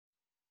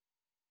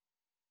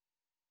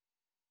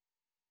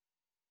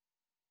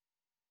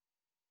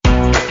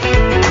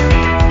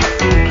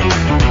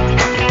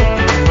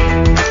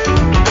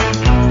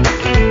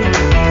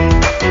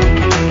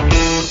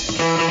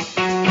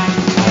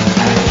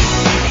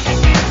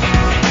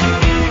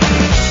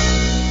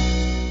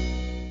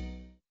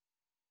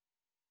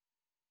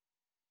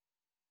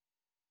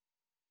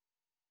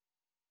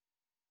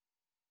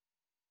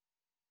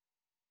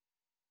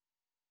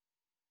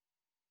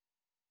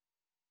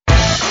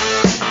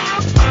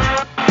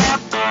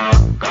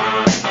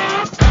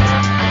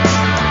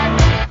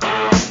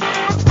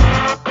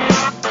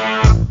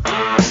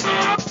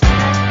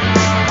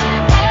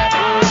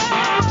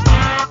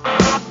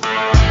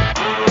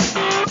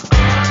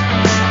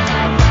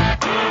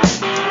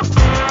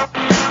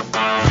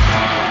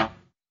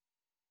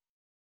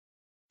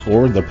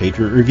for The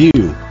Patriot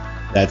Review.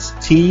 That's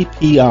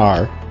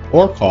TPR,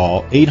 or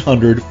call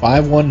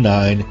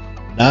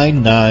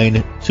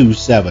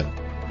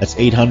 800-519-9927. That's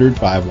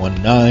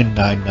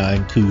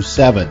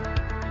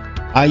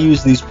 800-519-9927. I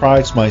use these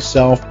products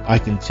myself. I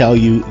can tell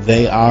you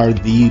they are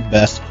the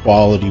best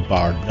quality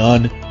bar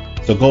none.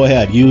 So go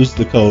ahead, use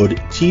the code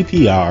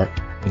TPR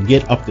and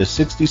get up to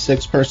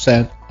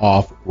 66%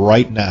 off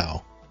right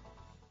now.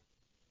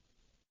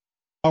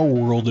 Our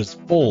world is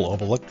full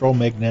of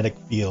electromagnetic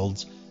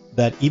fields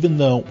that, even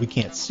though we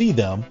can't see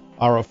them,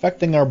 are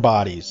affecting our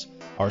bodies,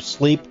 our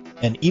sleep,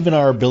 and even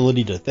our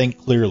ability to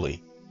think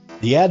clearly.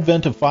 The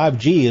advent of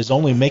 5G is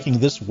only making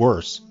this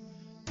worse.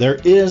 There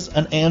is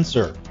an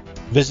answer.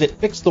 Visit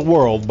Fix the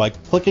World by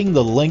clicking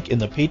the link in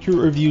the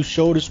Patriot Review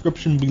show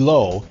description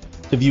below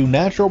to view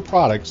natural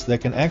products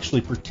that can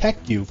actually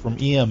protect you from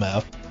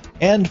EMF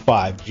and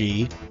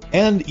 5G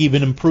and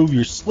even improve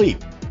your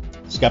sleep.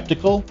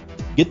 Skeptical?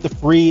 Get the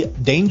free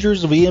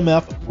Dangers of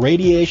EMF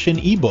Radiation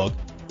ebook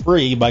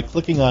free by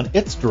clicking on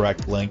its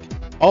direct link,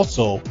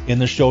 also in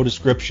the show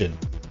description.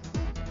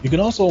 You can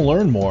also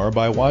learn more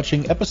by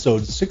watching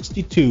episode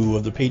 62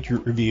 of the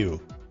Patriot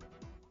Review.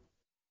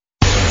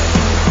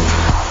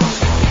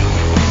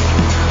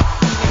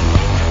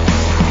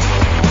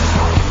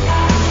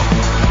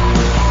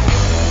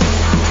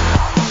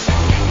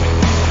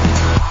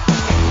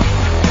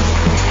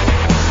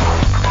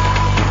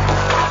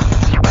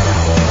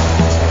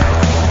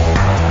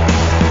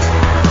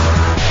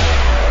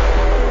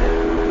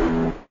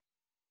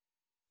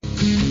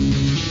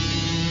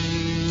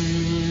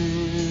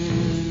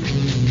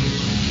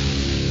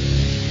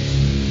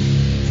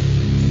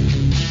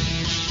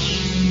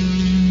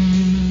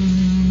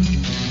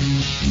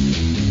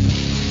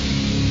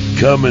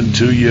 Coming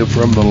to you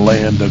from the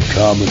land of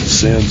common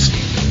sense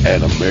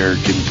and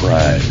American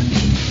pride.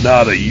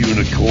 Not a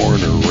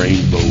unicorn or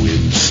rainbow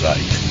in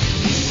sight.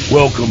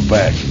 Welcome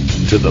back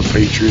to the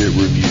Patriot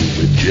Review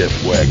with Jeff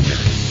Wagner.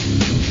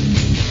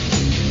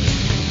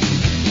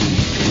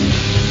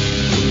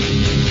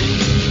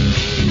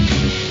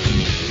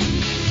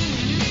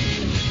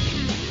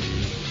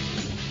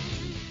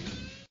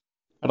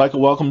 I'd like to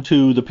welcome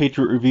to the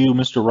Patriot Review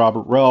Mr.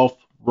 Robert Ralph.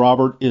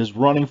 Robert is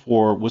running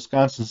for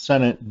Wisconsin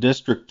Senate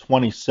District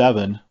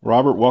 27.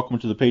 Robert, welcome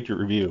to the Patriot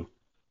Review.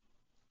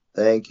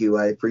 Thank you.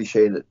 I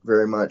appreciate it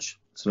very much.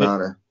 It's an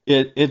honor.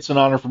 It's an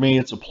honor for me.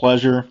 It's a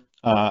pleasure.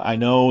 I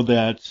know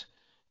that,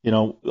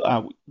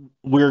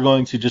 we're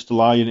going to just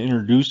allow you to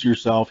introduce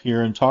yourself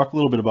here and talk a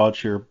little bit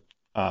about your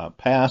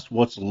past,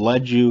 what's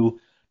led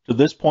you to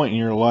this point in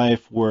your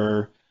life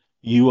where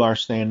you are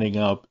standing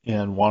up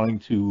and wanting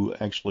to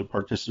actually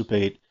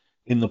participate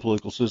in the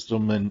political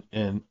system and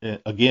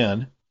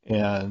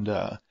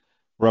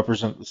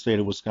represent the state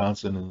of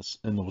Wisconsin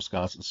in the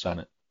Wisconsin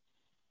Senate.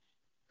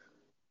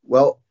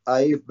 Well,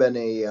 I've been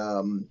a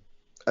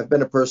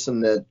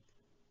person that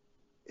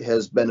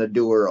has been a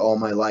doer all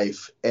my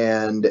life,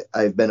 and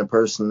I've been a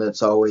person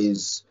that's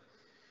always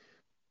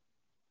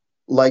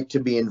liked to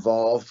be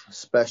involved,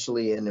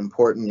 especially in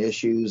important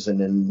issues.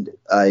 And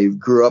I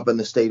grew up in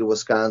the state of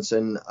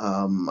Wisconsin.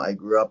 I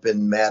grew up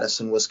in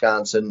Madison,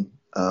 Wisconsin,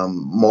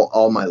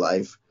 all my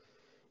life.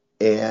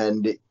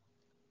 And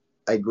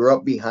I grew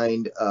up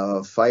behind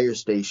a fire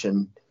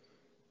station,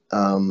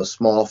 a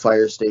small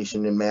fire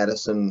station in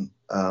Madison,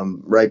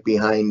 right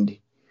behind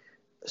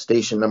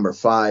station number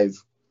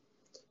 5.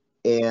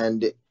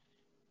 And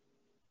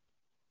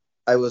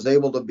I was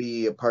able to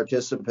be a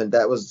participant.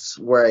 That was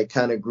where I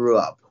kind of grew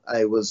up.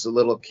 I was a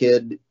little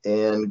kid,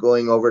 and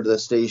going over to the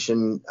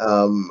station,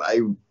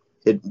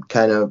 it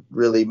kind of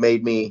really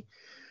made me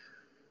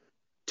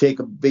take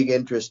a big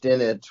interest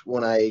in it.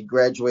 When I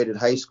graduated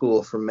high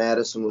school from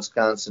Madison,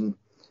 Wisconsin,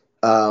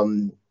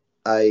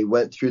 I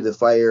went through the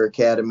fire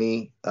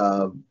academy,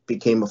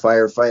 became a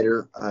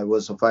firefighter. I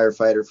was a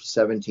firefighter for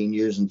 17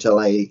 years until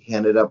I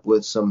ended up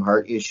with some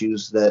heart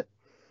issues that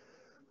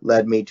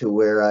led me to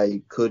where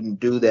I couldn't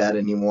do that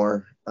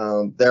anymore.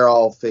 They're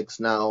all fixed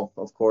now,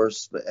 of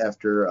course,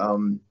 after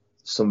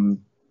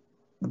some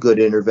good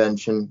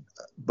intervention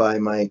by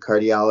my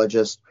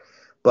cardiologist,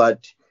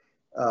 but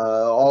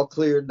all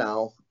cleared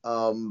now.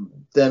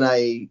 Then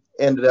I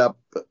ended up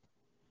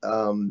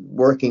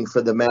working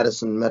for the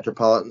Madison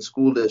Metropolitan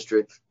School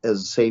District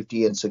as a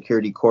safety and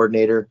security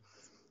coordinator.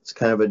 It's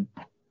kind of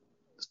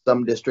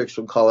some districts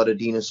would call it a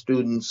dean of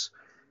students.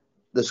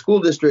 The school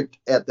district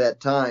at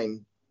that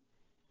time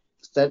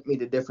sent me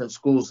to different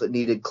schools that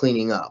needed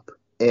cleaning up,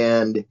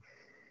 and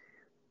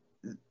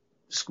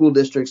school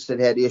districts that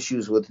had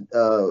issues with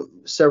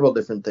several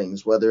different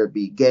things, whether it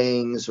be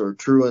gangs or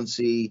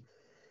truancy,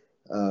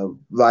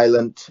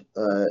 violent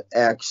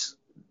acts,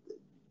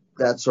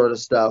 that sort of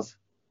stuff.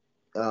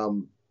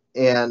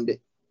 And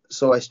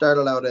so I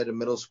started out at a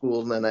middle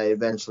school, and then I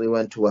eventually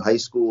went to a high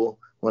school,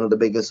 one of the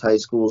biggest high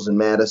schools in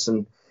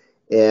Madison.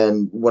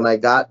 And when I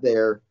got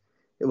there,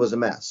 it was a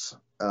mess.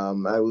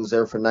 I was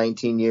there for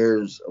 19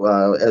 years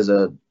as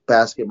a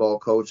basketball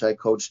coach. I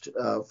coached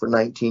for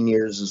 19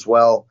 years as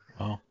well.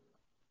 Wow.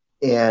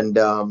 And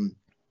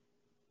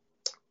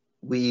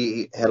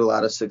we had a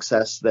lot of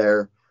success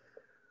there.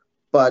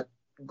 But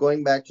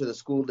going back to the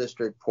school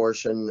district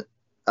portion,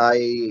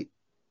 I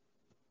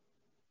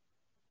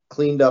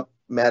cleaned up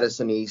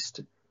Madison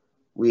East.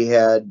 We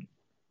had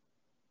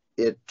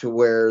it to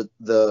where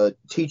the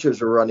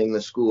teachers were running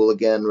the school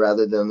again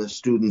rather than the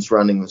students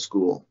running the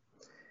school.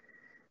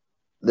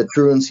 The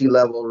truancy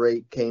level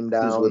rate came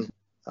down.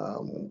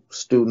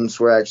 Students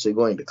were actually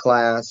going to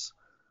class.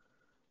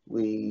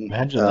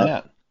 Imagine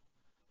that.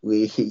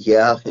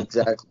 Yeah,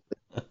 exactly.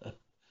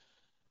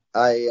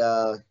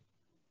 I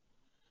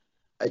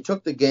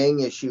took the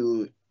gang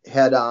issue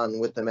head on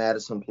with the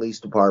Madison Police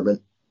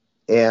Department,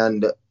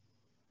 and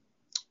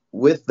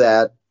with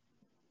that,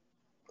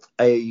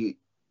 I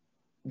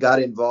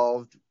got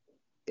involved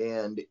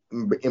and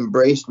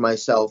embraced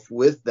myself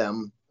with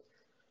them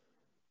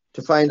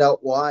to find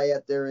out why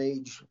at their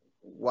age,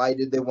 why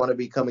did they want to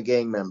become a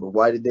gang member?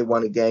 Why did they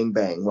want to gang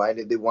bang? Why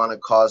did they want to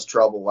cause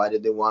trouble? Why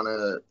did they want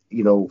to,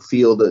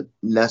 feel the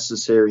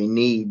necessary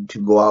need to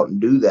go out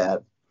and do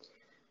that?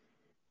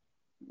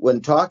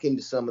 When talking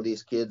to some of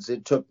these kids,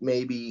 it took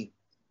maybe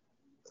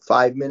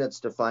 5 minutes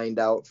to find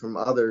out from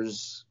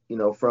others,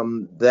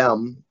 from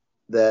them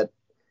that,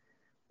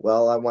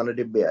 well, I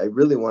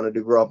really wanted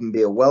to grow up and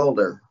be a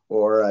welder,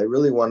 or I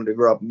really wanted to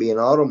grow up and be an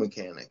auto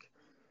mechanic.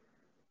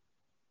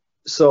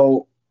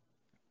 So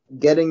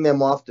getting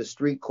them off the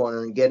street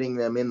corner and getting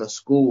them in the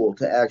school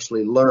to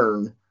actually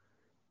learn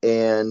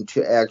and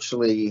to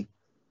actually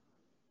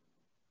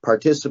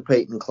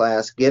participate in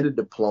class, get a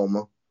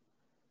diploma,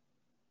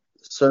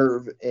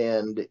 serve,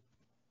 and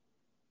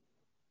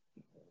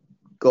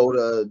go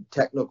to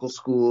technical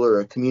school or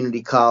a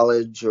community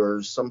college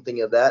or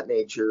something of that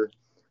nature,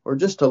 or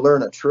just to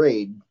learn a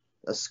trade,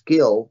 a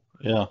skill,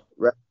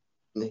 rather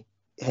than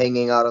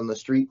hanging out on the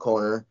street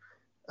corner,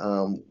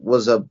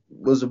 was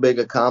a big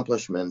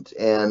accomplishment,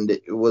 and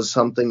it was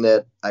something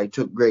that I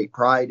took great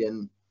pride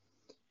in.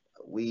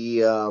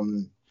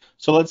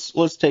 So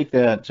let's take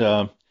that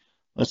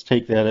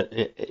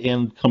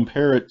and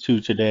compare it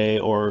to today,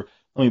 or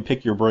let me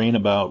pick your brain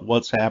about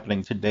what's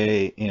happening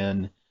today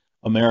in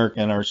America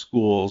and our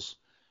schools.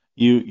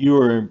 You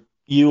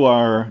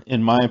are,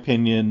 in my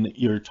opinion,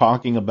 you're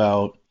talking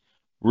about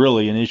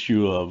really an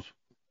issue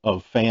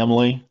of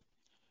family,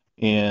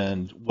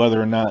 and whether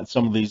or not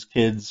some of these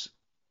kids,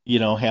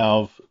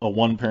 have a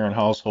one-parent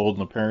household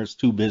and the parents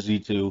too busy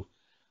to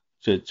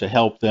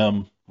help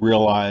them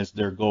realize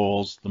their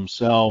goals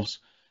themselves.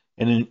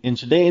 And in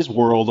today's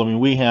world, I mean,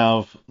 we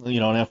have, an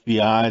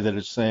FBI that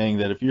is saying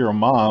that if you're a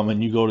mom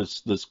and you go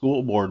to the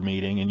school board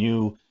meeting and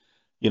you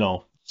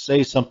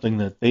say something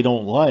that they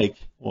don't like,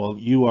 well,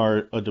 you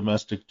are a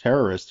domestic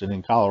terrorist. And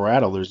in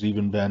Colorado, there's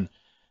even been,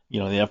 the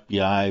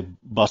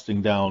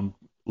FBI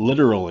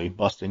literally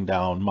busting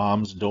down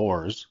moms'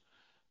 doors.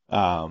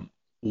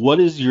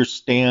 What is your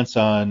stance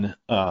on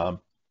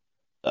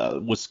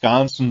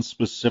Wisconsin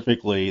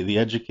specifically, the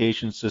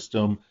education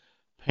system,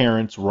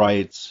 parents'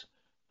 rights?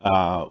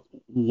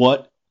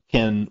 What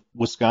can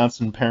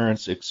Wisconsin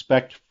parents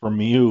expect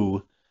from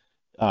you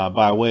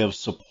by way of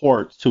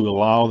support to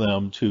allow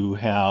them to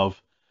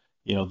have,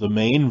 the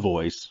main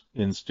voice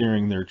in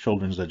steering their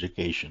children's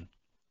education?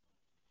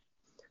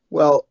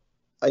 Well,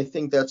 I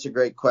think that's a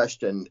great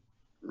question.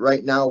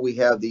 Right now, we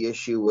have the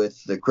issue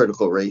with the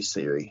critical race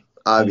theory,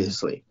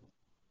 obviously.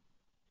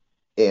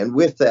 And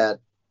with that,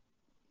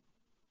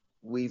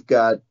 we've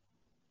got,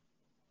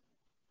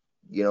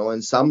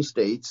 in some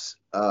states,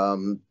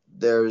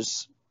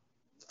 there's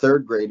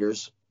third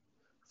graders,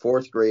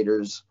 fourth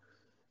graders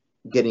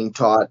getting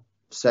taught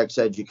sex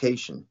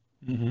education.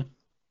 Mm-hmm.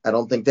 I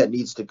don't think that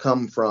needs to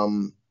come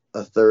from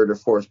a third or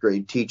fourth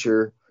grade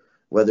teacher,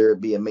 whether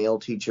it be a male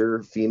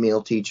teacher,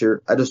 female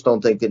teacher. I just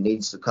don't think it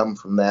needs to come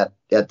from that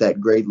at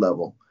that grade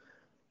level.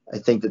 I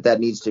think that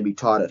needs to be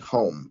taught at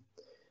home.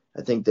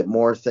 I think that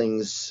more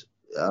things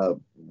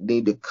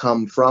need to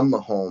come from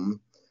the home,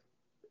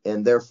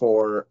 and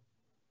therefore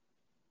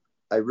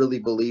I really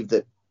believe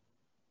that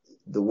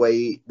the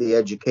way the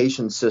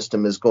education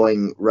system is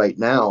going right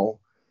now,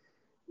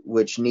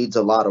 which needs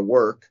a lot of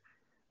work,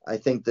 I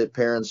think that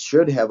parents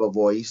should have a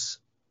voice,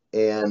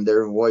 and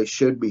their voice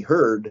should be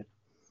heard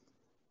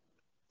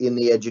in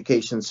the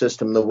education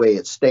system the way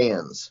it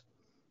stands,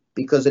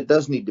 because it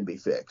does need to be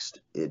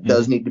fixed. It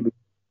does need to be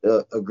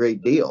a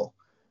great deal.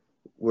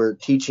 We're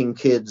teaching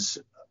kids,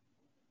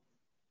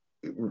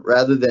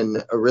 rather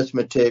than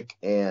arithmetic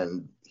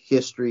and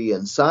history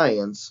and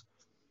science,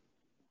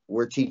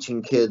 we're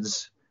teaching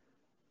kids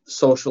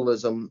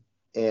socialism,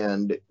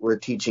 and we're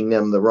teaching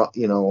them the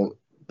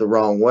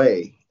wrong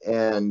way.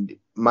 And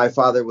my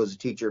father was a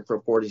teacher for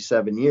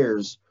 47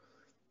 years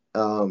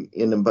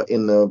in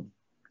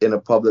a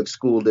public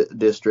school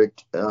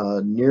district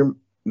near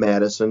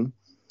Madison,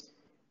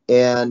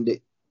 and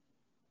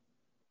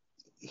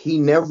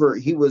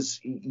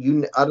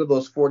out of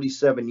those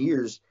 47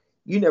 years,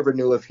 you never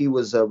knew if he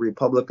was a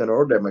Republican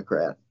or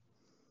Democrat.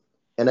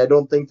 And I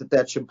don't think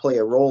that should play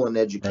a role in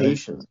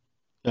education. Right.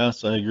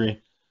 Yes, I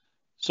agree.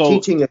 So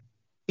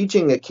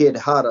teaching a kid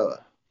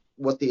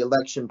what the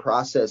election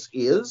process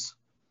is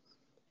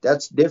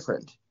that's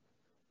different.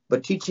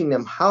 But teaching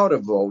them how to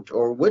vote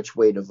or which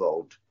way to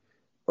vote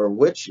or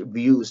which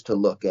views to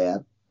look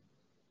at,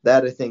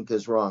 that I think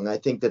is wrong. I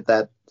think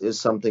that is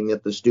something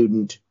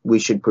that we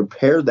should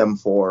prepare them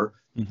for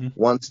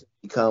once they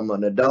become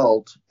an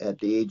adult at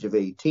the age of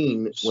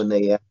 18 when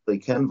they actually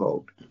can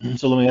vote.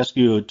 So let me ask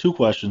you two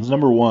questions.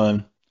 Number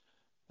one,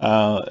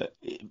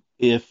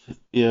 if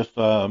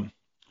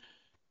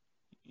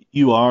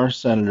you are a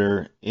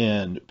senator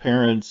and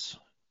parents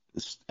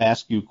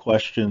ask you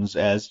questions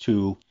as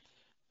to,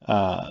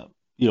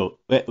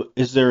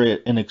 is there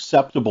an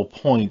acceptable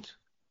point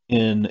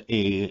in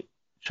a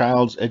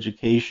child's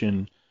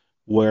education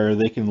where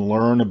they can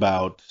learn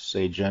about,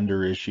 say,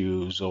 gender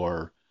issues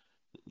or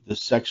the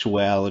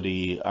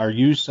sexuality? Are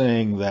you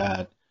saying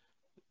that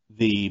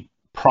the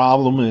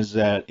problem is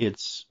that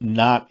it's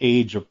not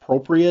age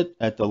appropriate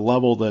at the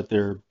level that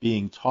they're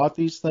being taught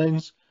these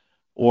things?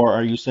 Or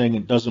are you saying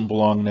it doesn't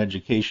belong in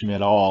education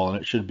at all and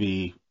it should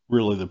be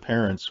really the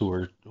parents who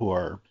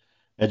are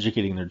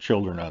educating their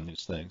children on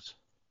these things?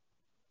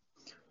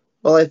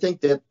 Well, I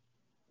think that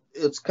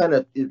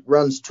it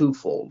runs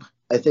twofold.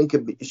 I think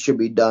it should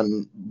be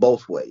done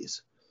both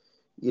ways.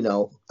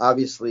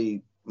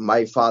 Obviously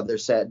my father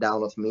sat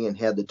down with me and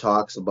had the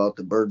talks about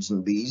the birds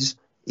and bees,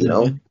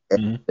 and,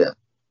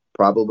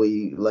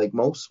 probably like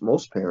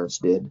most parents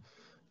did.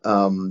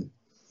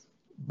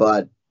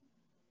 But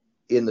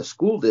in the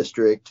school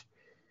district,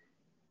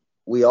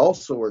 we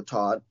also were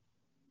taught,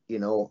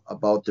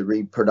 about the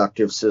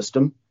reproductive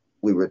system.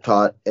 We were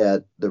taught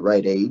at the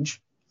right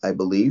age, I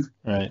believe.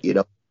 Right.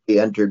 We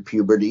entered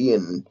puberty,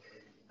 and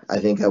I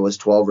think I was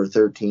 12 or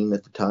 13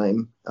 at the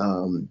time.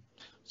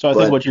 So I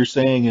think what you're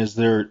saying is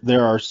there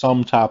are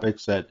some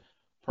topics that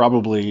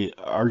probably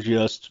are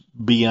just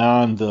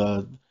beyond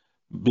the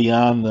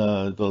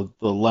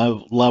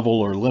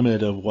level or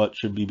limit of what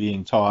should be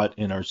being taught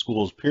in our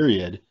schools,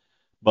 period.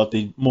 But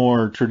the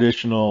more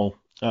traditional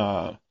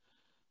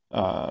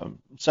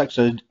sex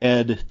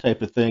ed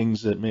type of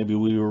things that maybe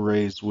we were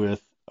raised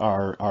with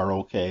are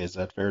okay. Is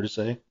that fair to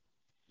say?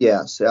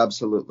 Yes,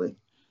 absolutely.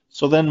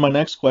 So then my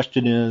next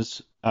question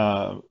is,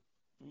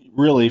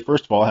 really,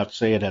 first of all, I have to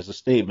say it as a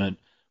statement.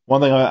 One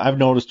thing I've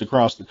noticed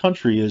across the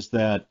country is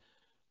that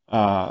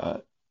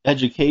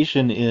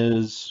education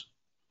is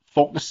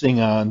focusing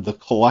on the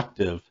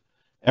collective.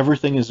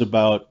 Everything is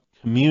about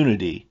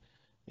community,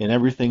 and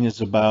everything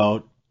is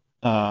about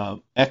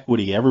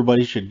equity.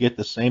 Everybody should get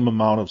the same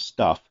amount of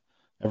stuff.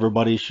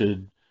 Everybody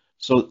should.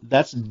 So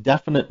that's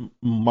definite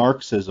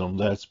Marxism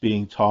that's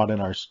being taught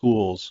in our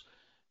schools,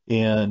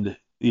 and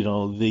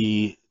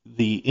the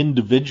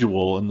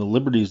individual and the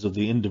liberties of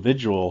the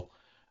individual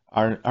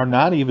are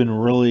not even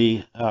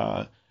really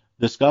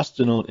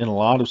discussed in a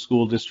lot of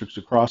school districts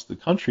across the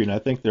country, and I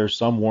think there's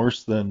some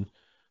worse than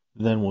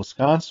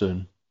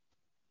Wisconsin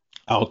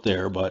out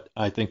there, but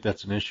I think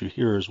that's an issue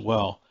here as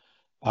well.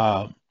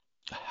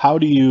 How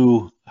do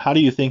you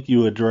think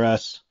you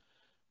address,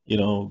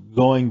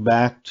 going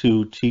back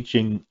to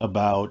teaching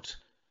about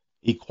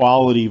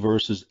equality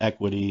versus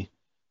equity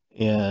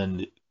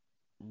and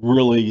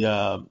really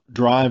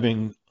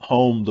driving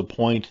home the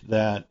point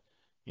that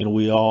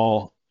we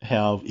all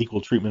have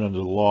equal treatment under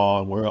the law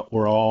and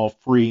we're all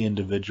free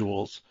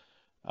individuals?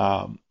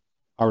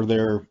 Are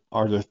there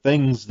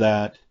things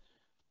that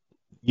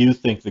you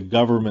think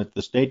the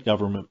state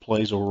government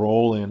plays a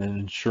role in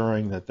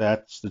ensuring that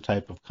that's the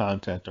type of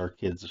content our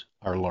kids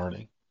are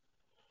learning?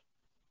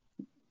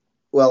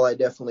 Well, I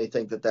definitely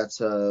think that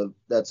that's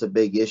a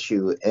big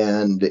issue.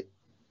 And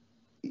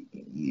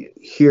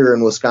here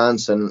in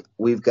Wisconsin,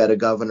 we've got a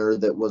governor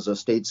that was a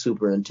state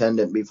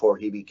superintendent before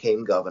he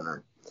became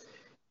governor.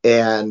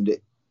 And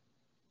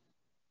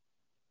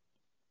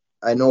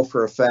I know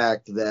for a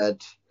fact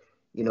that,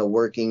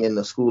 working in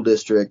the school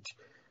district,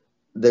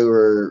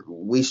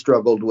 we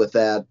struggled with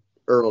that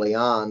early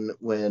on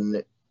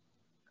when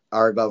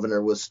our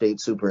governor was state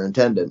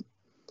superintendent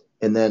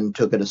and then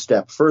took it a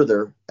step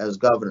further as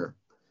governor.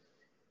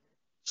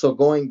 So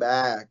going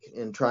back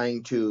and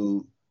trying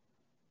to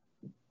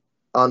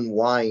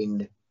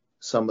unwind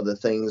some of the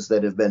things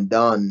that have been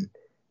done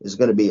is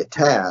going to be a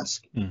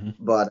task,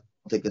 but I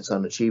don't think it's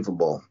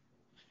unachievable.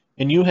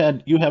 And you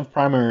have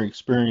primary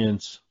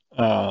experience.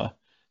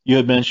 You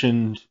had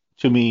mentioned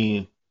to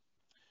me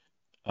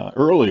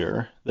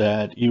earlier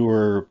that you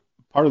were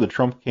part of the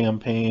Trump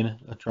campaign,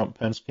 the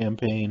Trump-Pence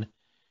campaign,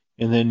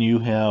 and then you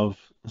have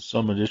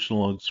some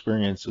additional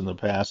experience in the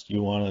past.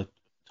 You want to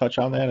touch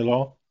on that at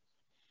all?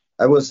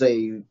 I was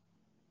a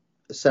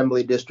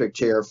assembly district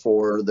chair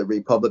for the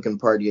Republican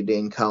Party of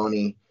Dane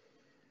County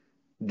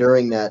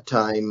during that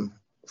time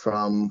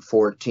from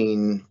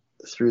 14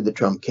 through the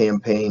Trump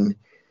campaign.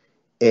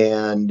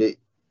 And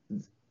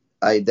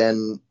I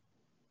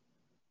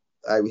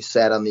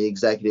sat on the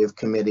executive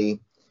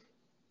committee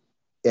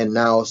and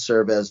now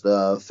serve as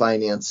the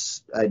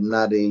finance. I'm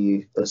not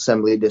a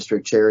assembly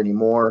district chair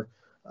anymore.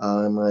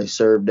 I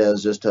served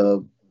as just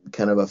a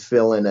kind of a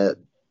fill-in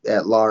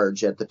at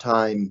large at the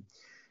time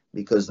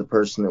because the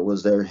person that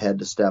was there had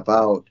to step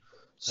out.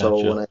 So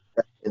Gotcha. when I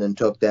stepped and then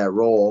took that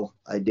role.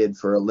 I did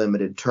for a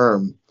limited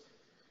term.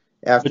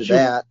 After But you,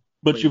 that,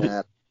 but doing you,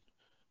 that,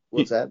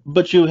 what's that?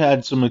 but you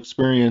had some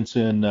experience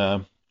in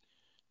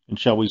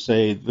shall we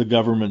say, the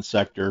government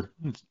sector,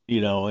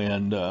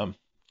 and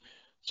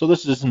so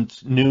this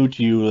isn't new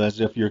to you as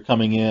if you're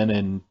coming in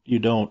and you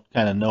don't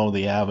kind of know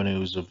the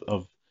avenues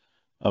of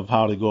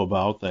how to go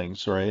about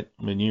things, right?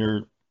 I mean,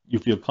 you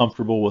feel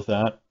comfortable with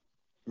that.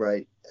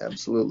 Right,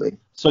 absolutely.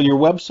 So your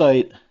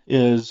website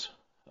is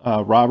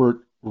Robert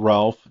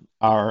Ralph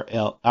Relph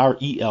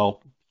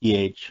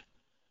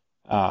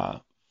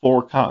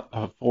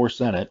for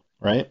Senate,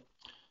 right?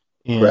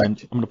 And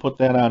Correct. I'm going to put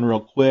that on real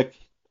quick.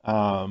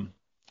 Um,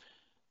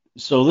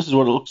 so this is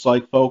what it looks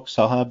like, folks.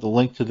 I'll have the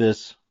link to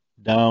this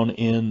down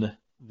in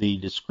the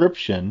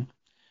description.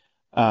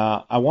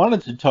 I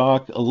wanted to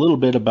talk a little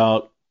bit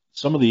about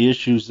some of the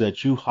issues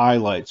that you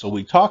highlight. So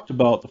we talked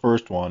about the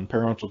first one,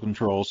 parental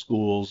control,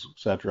 schools,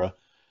 etc.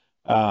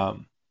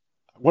 Um,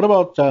 what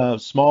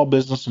about small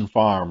business and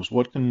farms?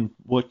 What can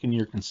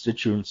your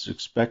constituents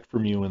expect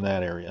from you in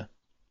that area?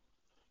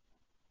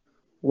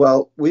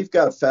 Well, we've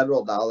got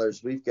federal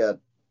dollars. We've got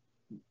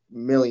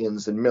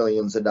millions and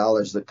millions of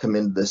dollars that come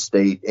into the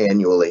state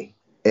annually.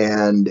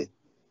 And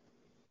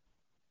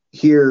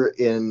here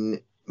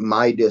in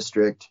my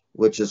district,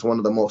 which is one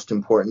of the most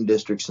important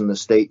districts in the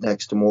state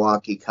next to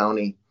Milwaukee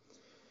County,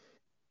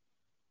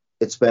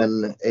 it's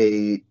been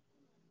a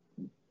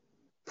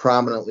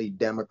prominently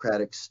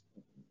Democratic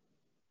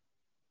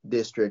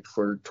district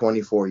for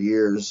 24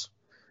 years.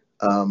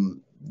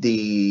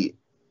 The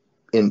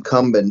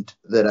incumbent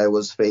that I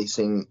was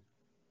facing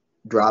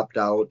dropped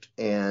out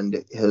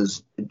and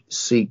has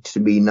seeked to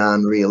be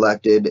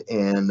non-reelected,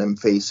 and I'm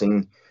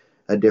facing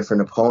a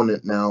different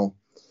opponent now.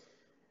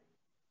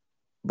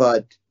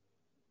 But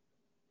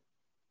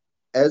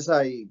as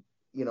I,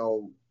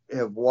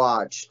 have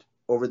watched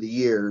over the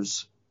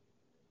years,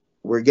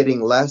 we're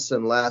getting less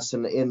and less,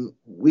 and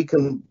we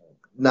can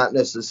not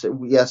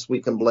necessarily, yes,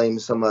 we can blame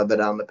some of it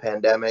on the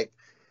pandemic,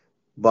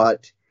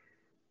 but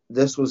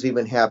this was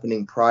even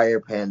happening prior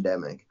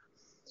pandemic.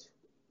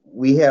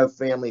 We have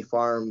family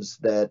farms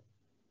that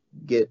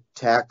get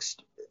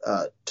taxed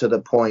to the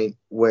point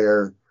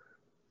where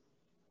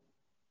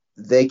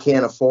they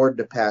can't afford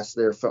to pass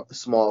their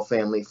small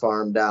family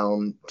farm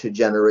down to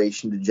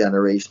generation to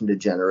generation to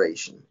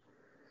generation.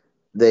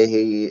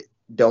 They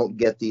don't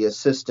get the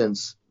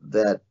assistance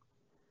that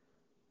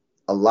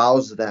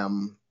allows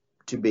them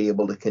to be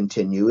able to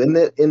continue, and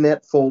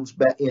that folds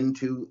back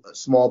into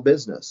small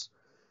business.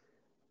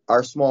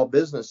 Our small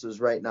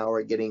businesses right now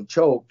are getting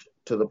choked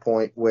to the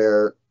point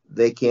where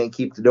they can't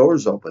keep the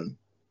doors open,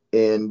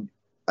 and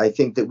I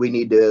think that we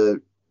need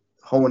to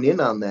hone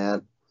in on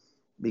that,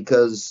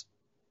 because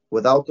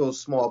without those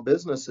small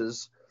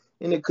businesses,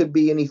 and it could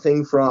be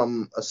anything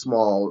from a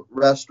small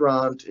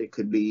restaurant, it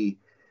could be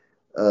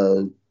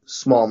a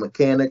small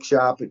mechanic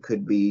shop, it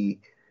could be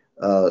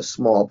a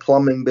small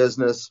plumbing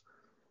business.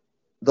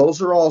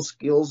 Those are all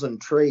skills and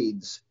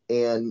trades,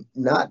 and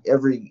not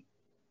every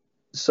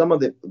some of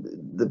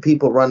the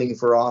people running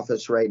for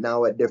office right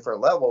now at different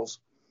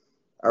levels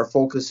are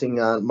focusing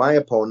on, my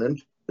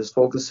opponent is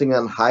focusing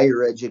on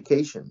higher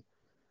education.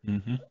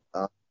 Mm-hmm.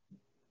 Uh,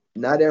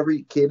 Not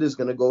every kid is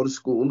going to go to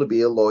school to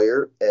be a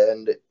lawyer,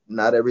 and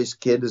not every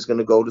kid is going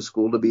to go to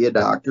school to be a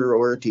doctor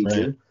or a Right.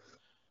 teacher.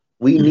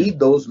 We need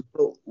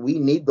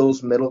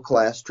those middle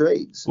class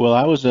trades. Well,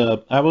 I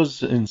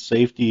was in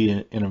safety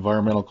and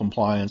environmental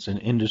compliance and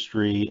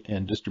industry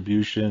and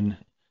distribution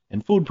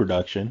and food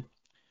production,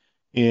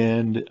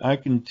 and I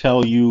can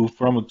tell you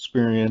from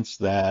experience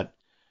that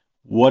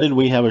what did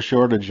we have a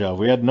shortage of?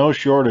 We had no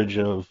shortage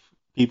of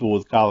people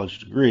with college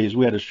degrees.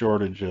 We had a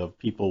shortage of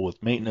people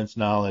with maintenance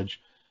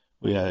knowledge.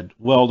 We had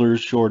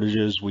welders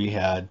shortages. We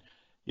had,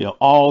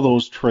 all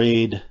those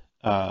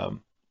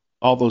um,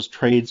 all those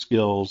trade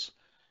skills,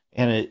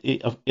 and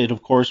it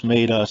of course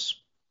made us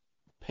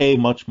pay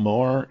much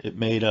more. It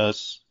made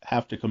us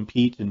have to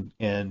compete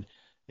and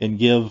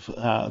give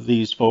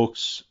these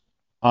folks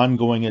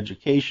ongoing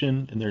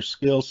education in their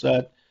skill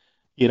set,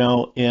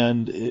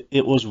 and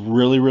it was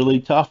really, really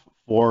tough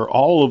for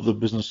all of the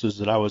businesses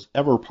that I was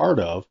ever part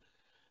of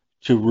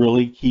to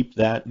really keep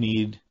that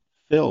need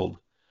filled.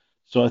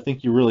 So I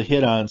think you really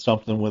hit on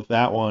something with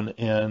that one,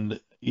 and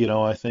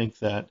I think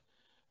that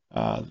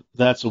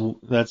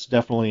that's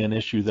definitely an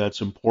issue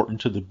that's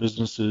important to the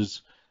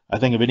businesses. I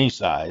think of any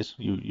size.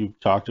 You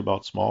talked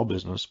about small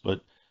business,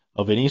 but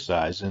of any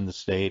size in the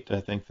state,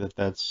 I think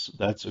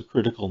that's a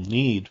critical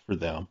need for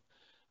them.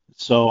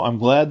 So I'm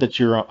glad that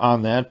you're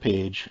on that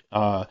page.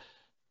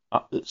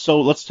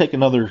 So let's take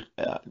another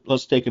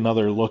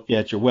look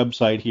at your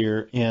website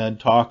here and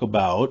talk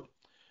about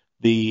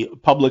the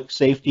public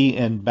safety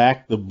and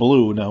back the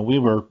blue. Now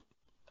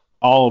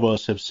all of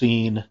us have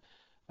seen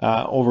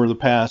over the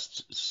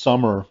past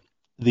summer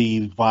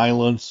the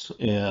violence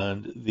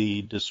and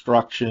the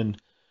destruction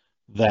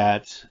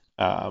that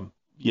a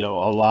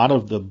lot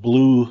of the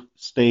blue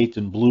state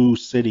and blue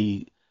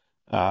city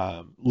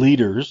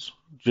leaders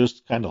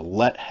just kind of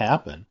let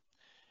happen.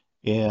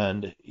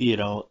 And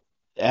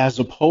as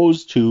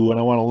opposed to, and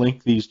I want to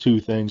link these two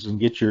things and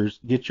get your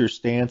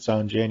stance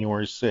on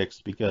January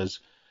 6th, because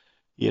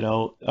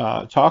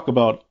talk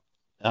about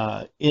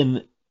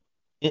in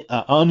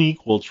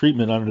unequal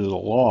treatment under the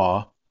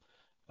law.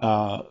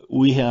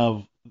 We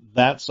have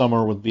that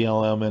summer with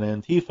BLM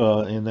and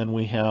Antifa, and then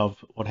we have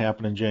what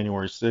happened in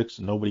January 6th,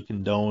 and nobody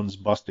condones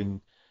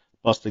busting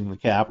the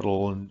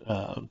Capitol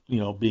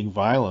and being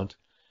violent.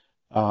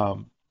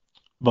 Um,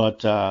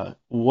 but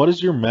what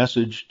is your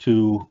message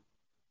to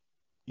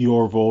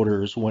your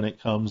voters when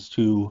it comes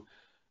to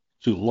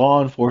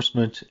law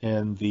enforcement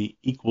and the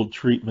equal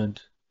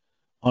treatment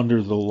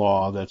under the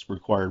law that's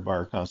required by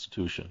our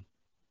Constitution?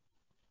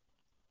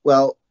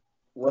 Well,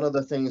 one of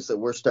the things that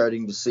we're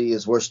starting to see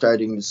is we're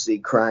starting to see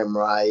crime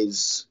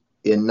rise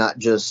in not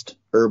just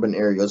urban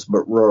areas,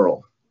 but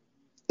rural.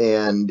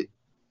 And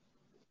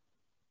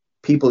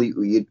people,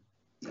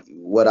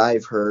 what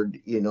I've heard,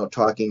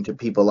 talking to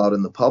people out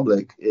in the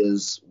public,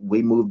 is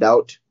we moved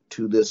out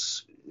to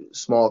this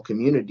small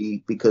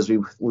community because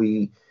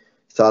we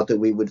thought that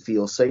we would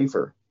feel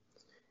safer.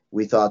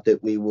 We thought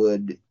that we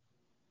would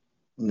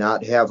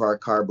not have our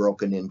car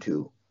broken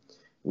into.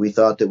 We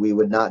thought that we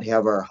would not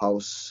have our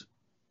house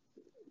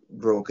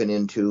broken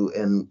into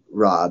and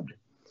robbed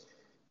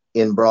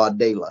in broad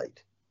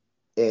daylight.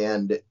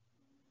 And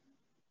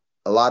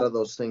a lot of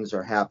those things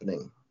are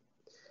happening.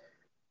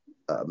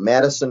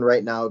 Madison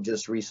right now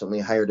just recently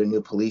hired a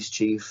new police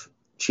chief,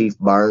 Chief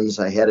Barnes.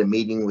 I had a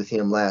meeting with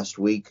him last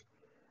week.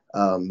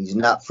 He's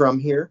not from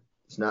here.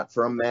 He's not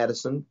from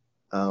Madison.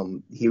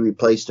 He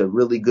replaced a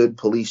really good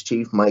police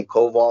chief, Mike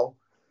Koval.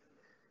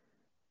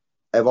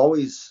 I've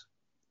always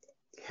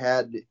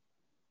had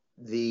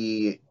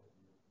the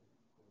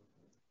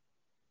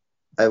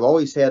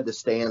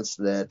stance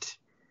that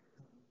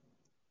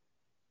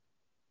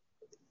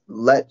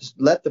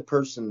let the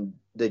person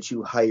that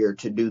you hire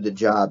to do the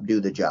job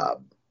do the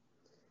job.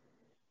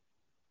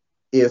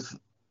 If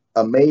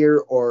a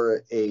mayor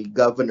or a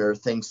governor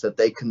thinks that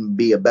they can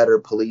be a better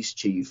police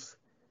chief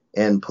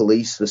and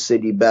police the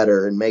city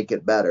better and make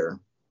it better,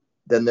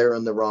 then they're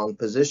in the wrong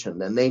position.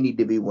 Then they need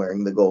to be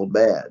wearing the gold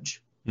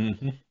badge.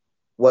 Mm-hmm.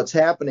 What's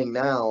happening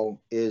now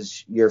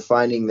is you're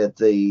finding that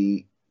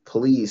the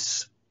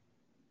police,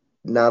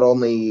 not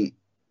only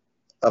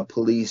a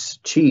police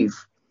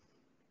chief,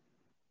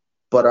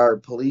 but our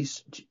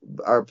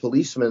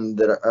policemen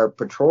that are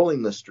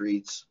patrolling the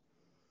streets,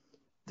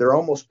 they're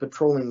almost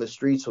patrolling the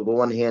streets with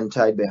one hand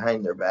tied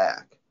behind their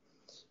back.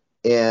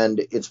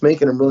 And it's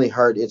making them really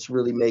hard. It's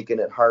really making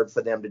it hard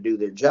for them to do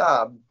their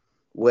job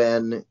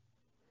when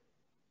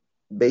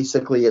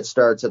basically it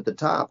starts at the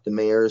top. The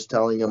mayor is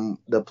telling them,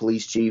 the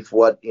police chief,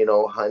 what,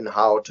 and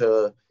how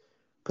to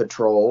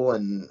patrol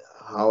and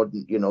how,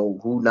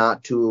 who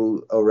not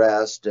to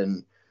arrest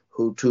and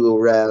who to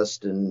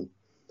arrest and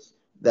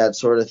that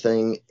sort of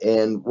thing.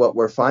 And what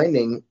we're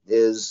finding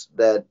is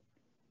that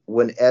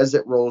as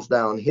it rolls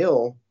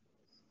downhill,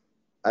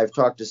 I've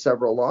talked to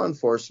several law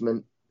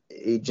enforcement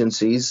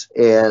agencies,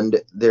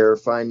 and they're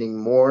finding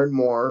more and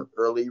more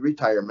early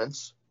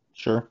retirements.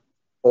 Sure.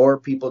 Or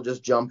people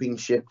just jumping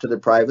ship to the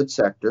private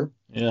sector.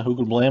 Yeah, who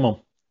could blame them?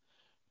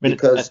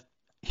 Because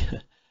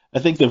I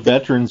think the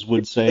veterans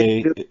would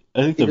say,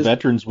 I think the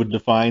veterans would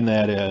define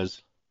that as,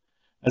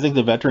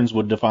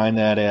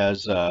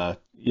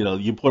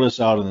 you put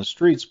us out in the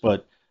streets,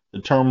 but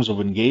the terms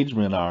of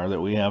engagement are that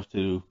we have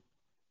to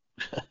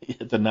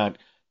not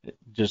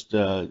just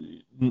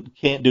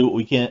can't do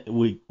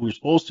what we're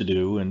supposed to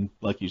do, and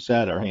like you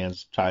said, our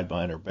hands tied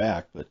behind our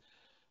back. But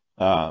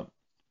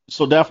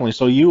so definitely,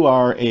 so you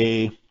are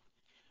a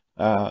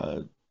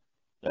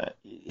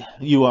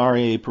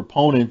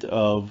proponent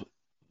of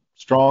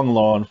strong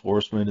law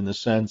enforcement in the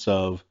sense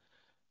of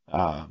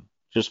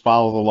just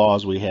follow the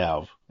laws we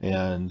have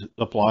and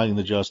applying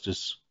the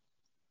justice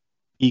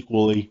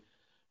equally,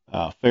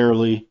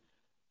 fairly.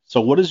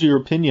 So what is your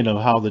opinion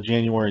of how the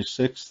January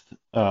 6th,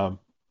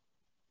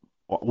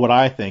 what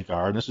I think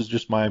are, and this is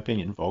just my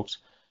opinion, folks,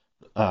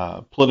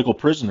 political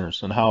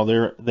prisoners and how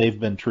they've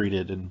been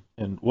treated,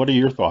 and what are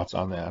your thoughts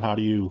on that? How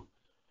do you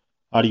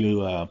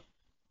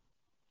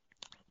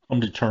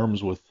come to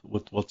terms with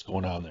what's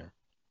going on there?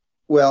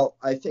 Well,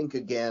 I think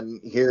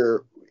again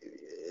here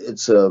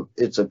it's a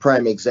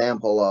prime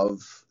example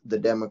of the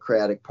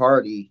Democratic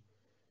Party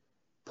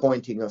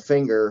pointing a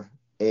finger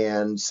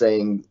and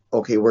saying,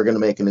 okay, we're going to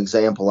make an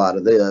example out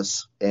of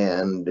this,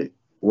 and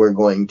we're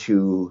going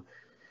to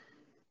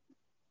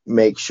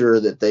make sure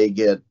that they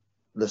get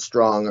the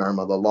strong arm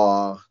of the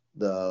law.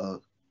 We're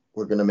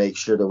going to make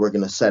sure that we're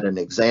going to set an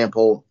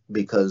example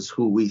because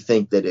who we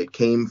think that it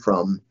came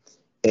from.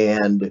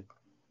 But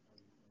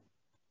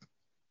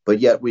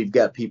yet we've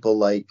got people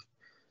like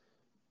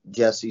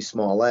Jesse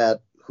Smollett,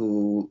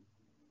 who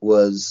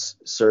was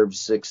served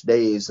 6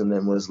 days and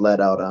then was let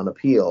out on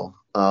appeal.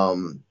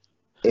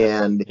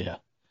 And yeah,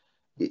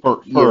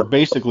 for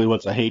basically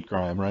what's a hate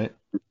crime, right?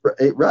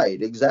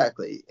 Right,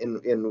 exactly.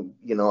 And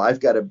I've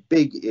got a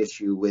big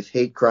issue with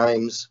hate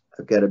crimes.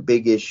 I've got a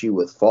big issue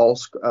with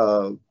false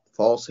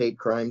hate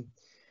crime.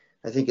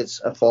 I think it's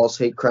a false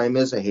hate crime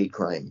is a hate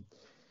crime.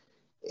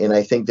 And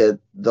I think that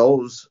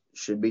those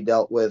should be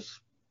dealt with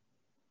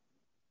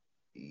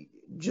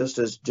just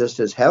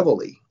as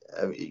heavily.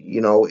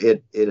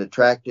 It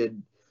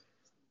attracted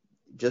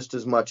just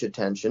as much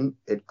attention.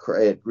 It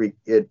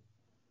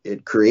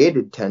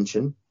created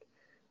tension.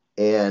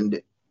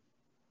 And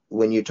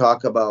when you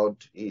talk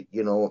about,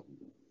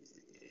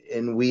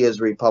 and we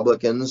as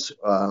Republicans,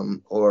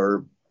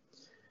 or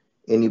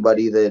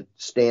anybody that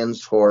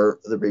stands for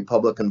the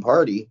Republican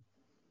Party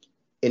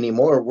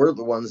anymore, we're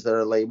the ones that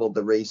are labeled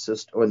the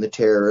racist or the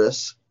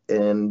terrorists.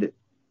 And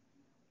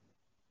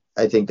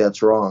I think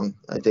that's wrong.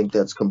 I think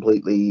that's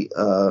completely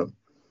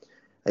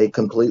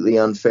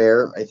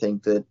unfair. I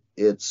think that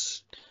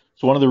it's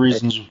one of the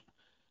reasons.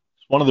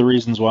 It's one of the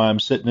reasons why I'm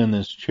sitting in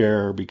this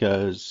chair,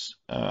 because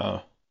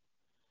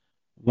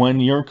when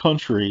your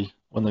country,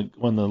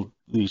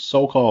 the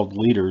so-called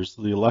leaders,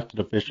 the elected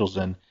officials,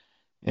 and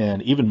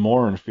even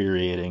more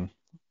infuriating,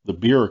 the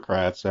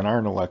bureaucrats that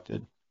aren't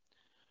elected,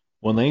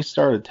 when they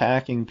start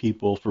attacking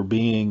people for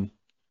being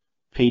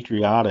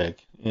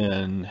patriotic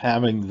and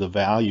having the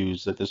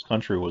values that this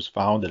country was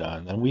founded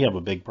on, then we have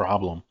a big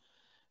problem.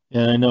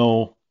 And I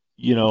know,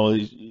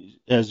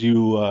 as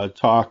you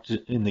talked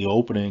in the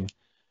opening,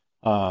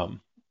 um,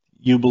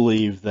 you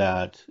believe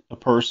that a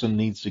person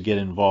needs to get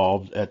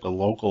involved at the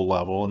local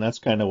level, and that's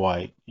kind of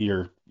why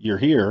you're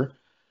here.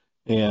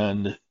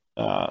 And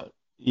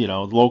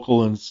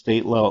local and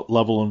state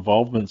level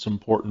involvement is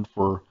important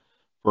for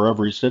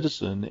every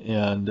citizen.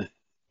 And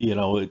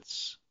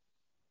it's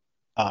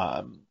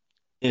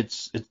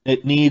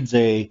it needs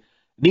a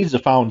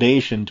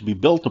foundation to be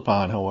built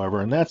upon,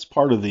 however, and that's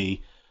part of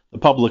the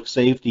public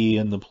safety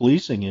and the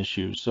policing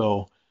issue.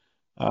 So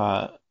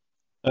uh,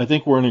 I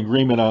think we're in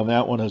agreement on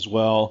that one as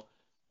well.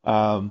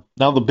 Now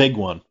the big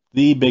one.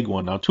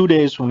 Now 2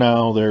 days from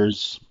now,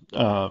 there's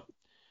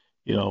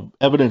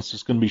evidence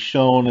that's going to be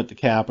shown at the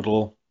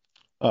Capitol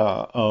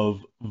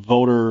of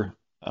voter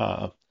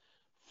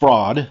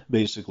fraud,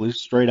 basically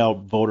straight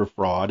out voter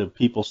fraud of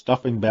people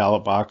stuffing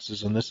ballot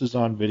boxes, and this is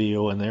on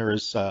video, and there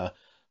is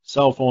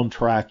cell phone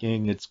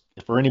tracking. It's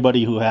for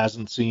anybody who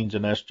hasn't seen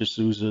Dinesh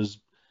D'Souza's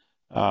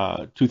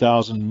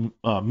 2000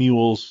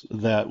 Mules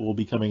that will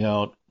be coming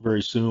out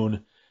very soon. You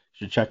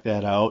should check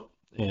that out,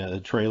 and the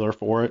trailer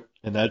for it.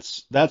 And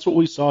that's what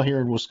we saw here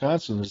in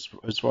Wisconsin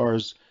as far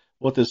as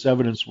what this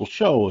evidence will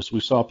show. Is we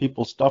saw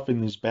people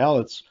stuffing these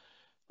ballots.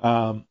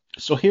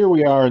 So here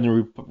we are in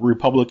the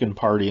Republican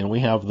Party, and we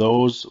have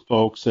those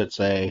folks that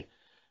say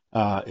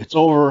it's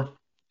over,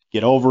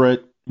 get over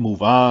it,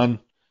 move on,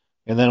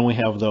 and then we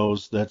have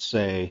those that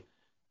say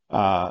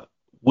uh,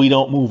 we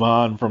don't move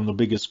on from the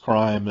biggest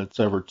crime that's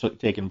ever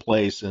taken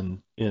place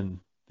in the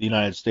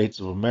United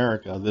States of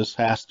America. This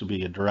has to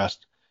be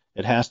addressed.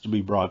 It has to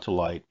be brought to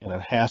light, and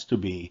it has to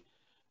be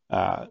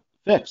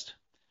fixed.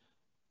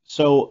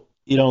 So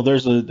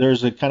there's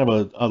a kind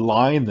of a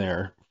line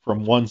there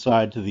from one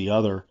side to the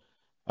other.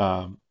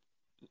 Um,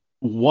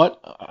 what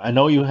I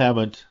know you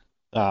haven't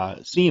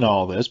seen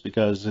all this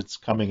because it's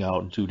coming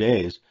out in 2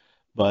 days,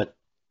 but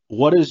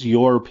what is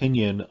your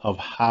opinion of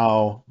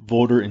how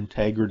voter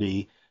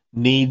integrity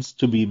needs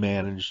to be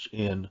managed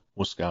in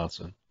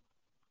Wisconsin?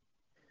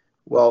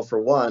 Well, for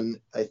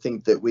one, I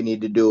think that we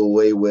need to do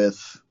away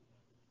with.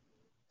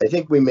 I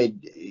think we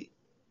made.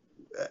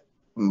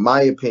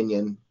 My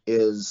opinion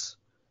is,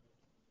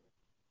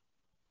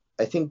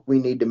 I think we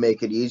need to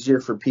make it easier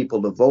for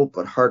people to vote,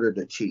 but harder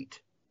to cheat.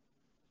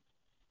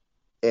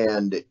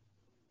 And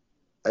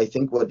I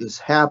think what has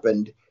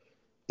happened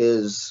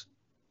is,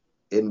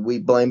 and we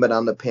blame it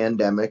on the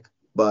pandemic,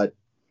 but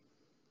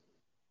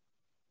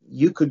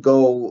you could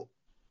go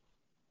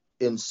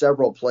in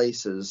several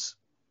places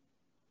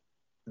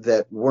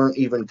that weren't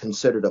even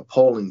considered a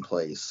polling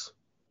place,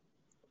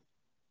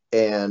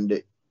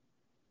 and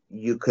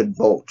you could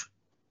vote.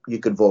 You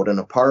could vote in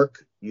a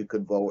park. You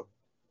could vote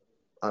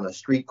on a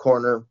street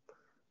corner.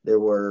 There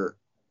were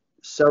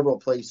several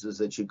places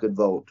that you could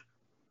vote.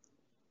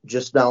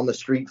 Just down the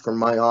street from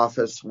my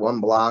office,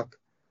 one block,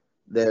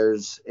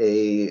 there's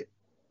a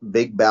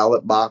big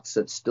ballot box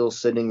that's still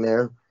sitting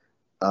there.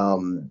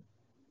 And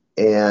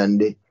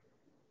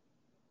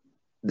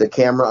the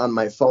camera on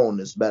my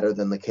phone is better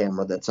than the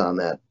camera that's on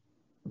that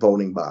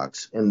voting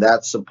box. And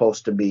that's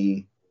supposed to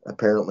be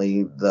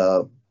apparently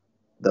the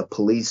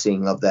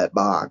policing of that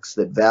box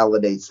that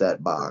validates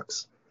that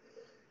box.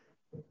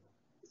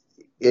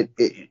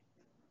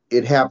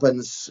 It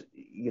happens,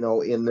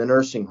 in the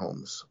nursing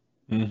homes.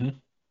 Mm-hmm.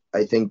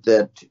 I think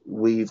that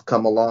we've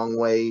come a long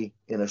way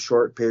in a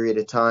short period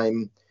of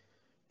time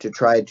to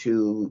try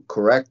to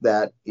correct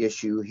that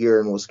issue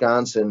here in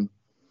Wisconsin.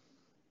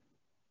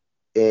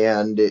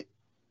 And,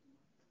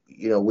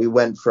 we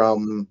went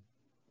from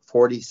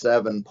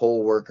 47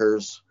 poll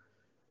workers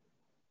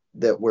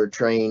that were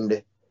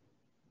trained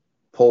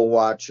poll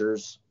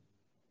watchers,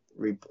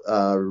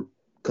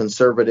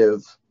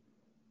 conservative,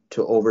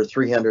 to over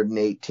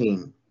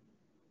 318.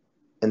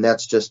 And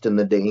that's just in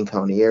the Dane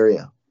County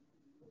area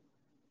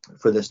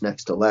for this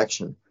next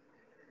election.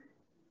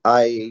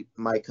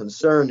 My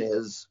concern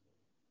is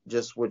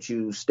just what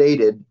you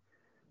stated.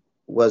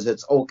 was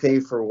it's okay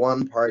for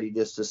one party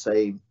just to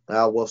say,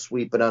 we'll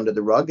sweep it under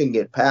the rug and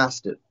get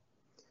past it.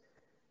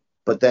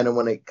 But then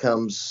when it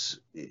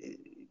comes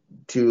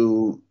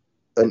to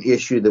an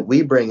issue that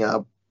we bring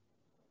up,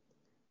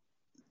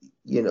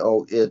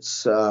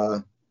 it's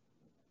a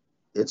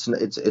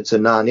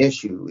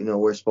non-issue.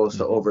 We're supposed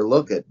to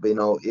overlook it. But,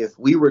 if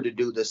we were to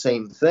do the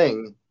same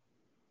thing,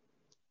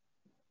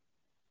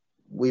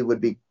 we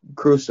would be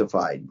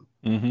crucified.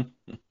 Mm-hmm.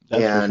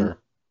 That's for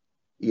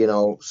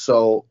sure.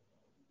 So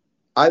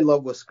I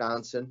love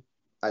Wisconsin.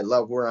 I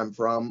love where I'm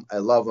from. I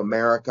love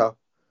America.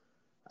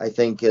 I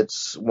think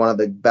it's one of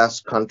the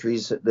best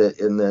countries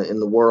in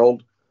the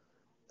world.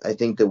 I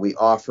think that we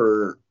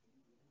offer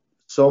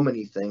so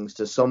many things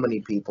to so many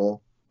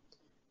people,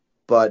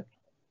 but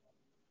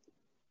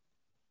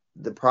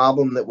the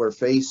problem that we're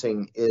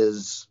facing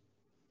is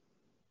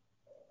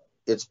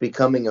it's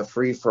becoming a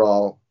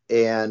free-for-all,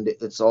 and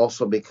it's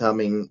also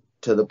becoming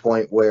to the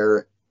point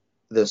where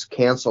this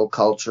cancel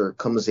culture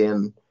comes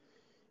in,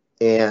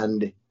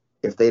 and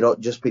if they don't,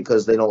 just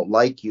because they don't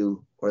like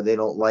you or they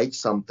don't like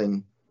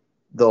something,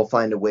 they'll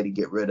find a way to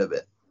get rid of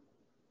it.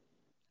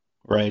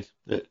 Right.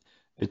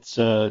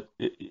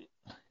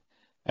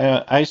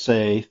 I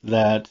say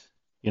that,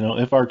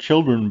 if our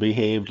children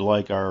behaved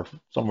like some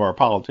of our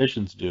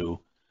politicians do,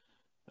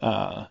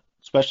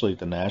 especially at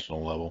the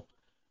national level,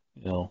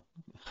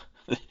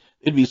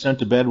 they'd be sent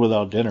to bed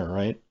without dinner,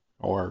 right?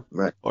 Or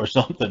Right. or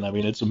something. I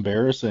mean, it's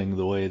embarrassing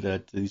the way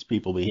that these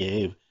people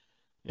behave,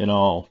 in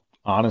all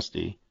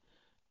honesty.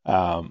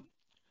 Um,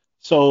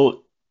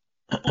 so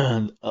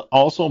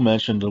also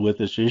mentioned with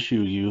this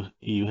issue,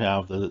 you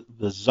have the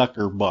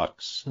Zucker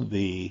bucks,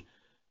 the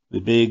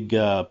big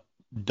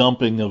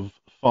dumping of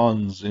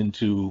funds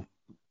into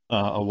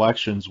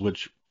elections,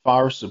 which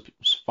far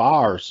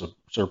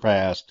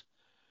surpassed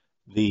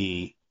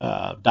the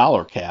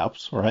dollar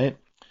caps, right?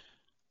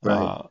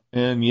 Right.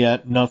 And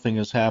yet nothing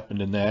has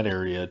happened in that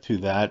area to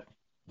that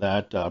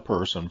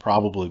person,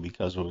 probably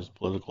because of his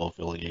political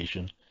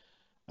affiliation.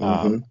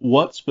 Mm-hmm.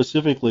 What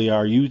specifically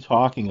are you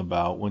talking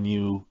about when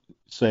you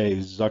say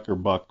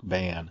Zuckerbuck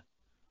ban?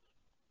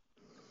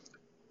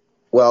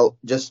 Well,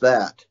 just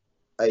that.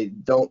 I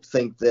don't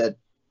think that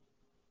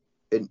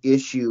an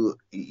issue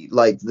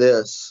like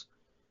this,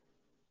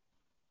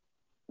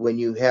 when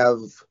you have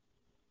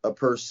a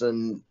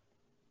person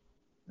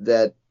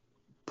that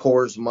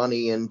pours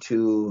money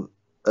into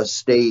a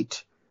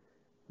state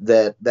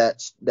that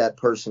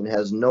person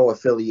has no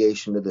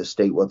affiliation to the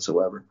state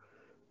whatsoever.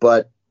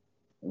 But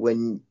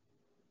when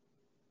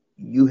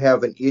you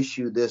have an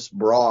issue this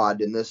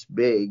broad and this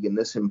big and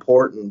this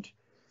important,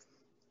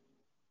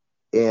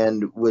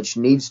 and which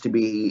needs to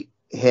be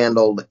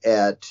handled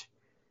at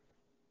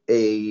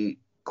a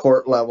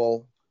court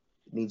level,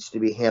 it needs to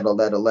be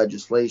handled at a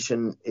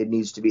legislation, it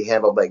needs to be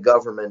handled by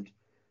government,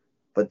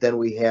 but then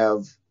we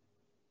have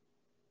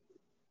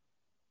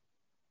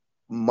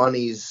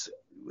monies,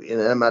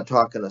 and I'm not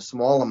talking a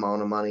small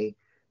amount of money,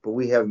 but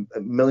we have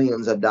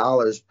millions of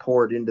dollars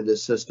poured into the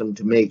system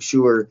to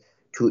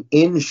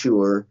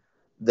ensure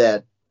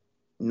that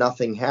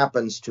nothing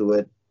happens to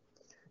it.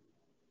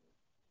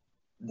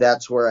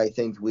 That's where I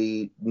think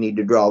we need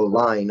to draw the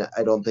line.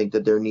 I don't think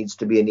that there needs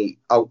to be any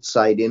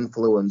outside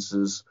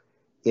influences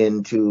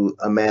into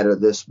a matter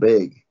this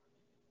big.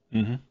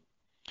 Hmm.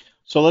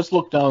 So let's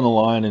look down the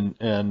line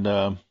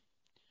and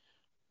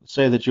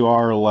say that you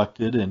are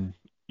elected and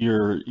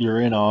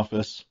you're in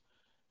office.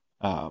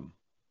 Um,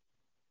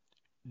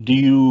 do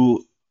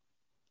you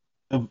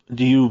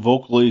do you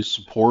vocally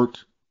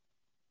support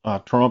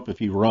Trump if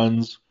he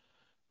runs?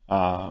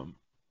 Um,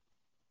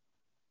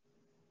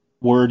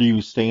 where do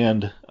you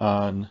stand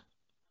on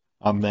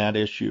that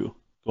issue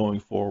going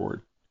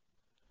forward?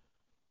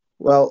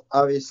 Well,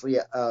 obviously,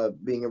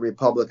 being a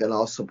Republican,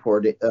 I'll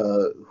support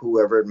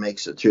whoever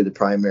makes it through the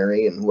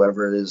primary, and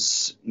whoever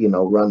is,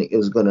 running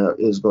is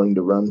going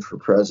to run for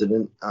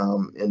president,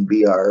 and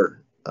be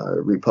our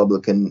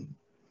Republican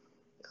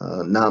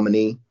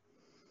nominee.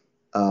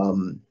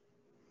 Um,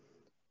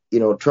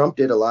 Trump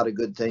did a lot of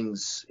good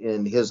things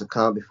in his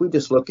account. If you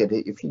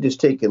just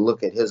take a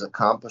look at his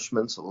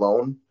accomplishments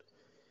alone,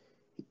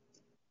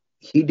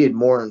 he did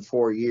more in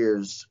 4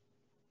 years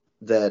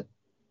that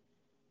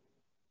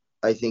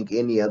I think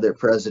any other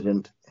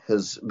president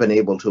has been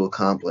able to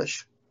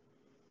accomplish.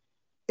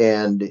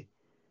 And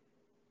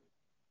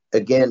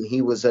again,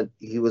 he was a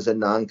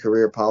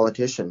non-career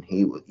politician.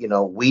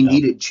 We Yeah.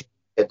 needed change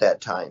at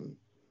that time.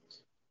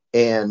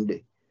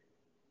 And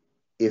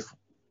if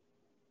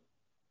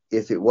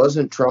it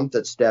wasn't Trump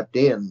that stepped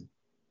in,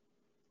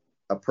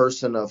 a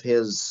person of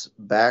his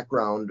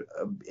background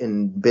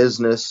in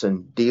business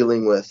and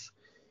dealing with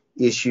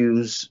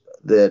issues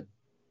that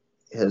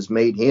has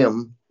made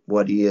him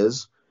what he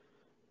is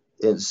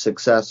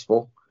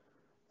successful,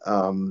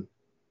 um,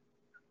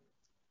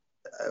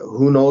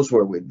 who knows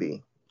where we'd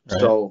be. Right.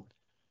 So,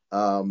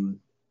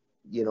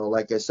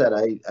 like I said,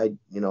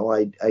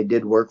 I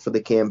did work for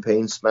the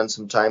campaign, spent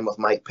some time with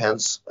Mike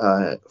Pence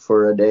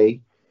for a day,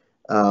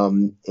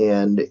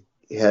 and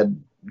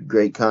had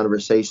great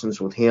conversations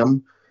with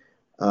him.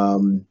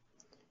 Um,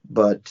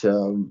 But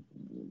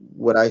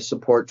would I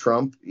support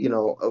Trump?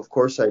 Of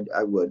course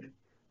I would.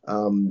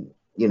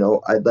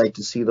 I'd like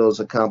to see those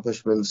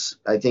accomplishments.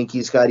 I think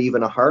he's got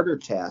even a harder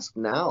task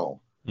now,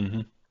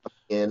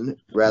 Mm-hmm.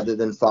 rather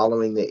than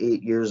following the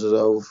 8 years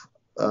of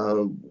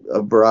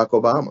Barack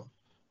Obama.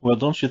 Well,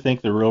 don't you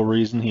think the real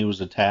reason he was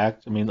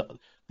attacked? I mean,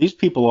 these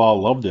people all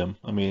loved him.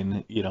 I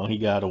mean, he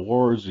got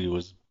awards. He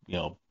was,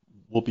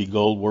 Whoopi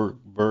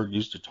Goldberg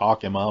used to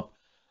talk him up,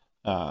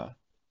 uh,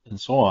 and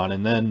so on.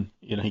 And then,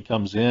 he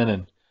comes in,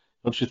 and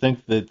don't you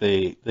think that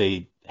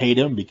they hate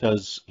him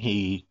because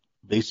he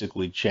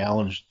basically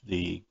challenged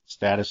the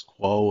status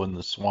quo in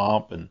the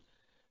swamp? And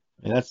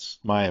I mean, that's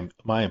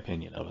my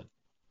opinion of it.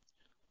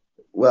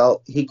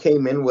 Well, he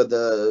came in with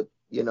a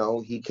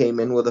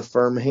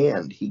firm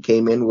hand. He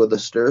came in with a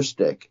stir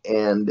stick,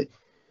 and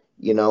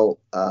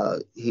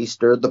he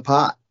stirred the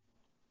pot.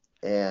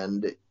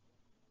 And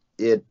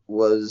it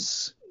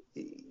was,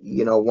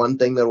 one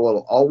thing that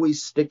will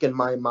always stick in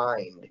my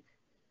mind.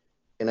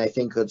 And I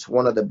think it's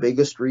one of the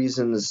biggest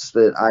reasons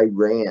that I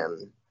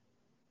ran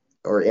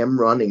or am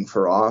running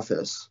for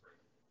office.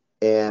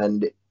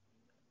 And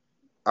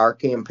our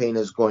campaign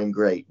is going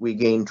great. We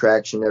gain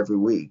traction every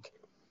week.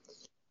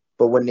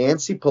 But when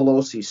Nancy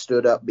Pelosi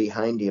stood up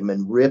behind him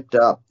and ripped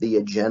up the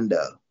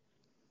agenda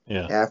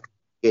Yeah. after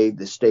he gave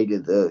the State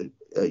of the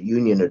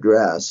Union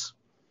address,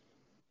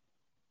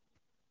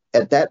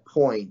 at that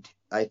point,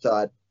 I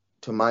thought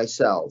to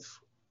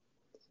myself,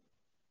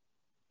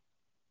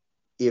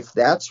 if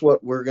that's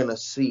what we're going to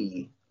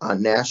see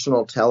on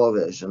national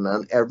television,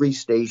 on every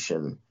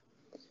station,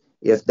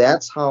 if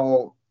that's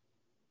how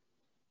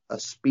a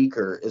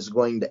speaker is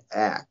going to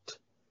act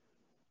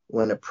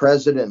when a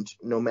president,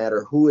 no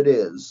matter who it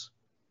is,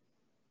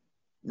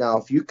 now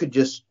if you could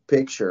just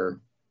picture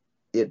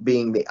it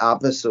being the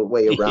opposite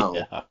way around.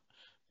 Yeah.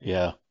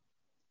 Yeah.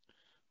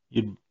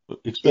 You'd,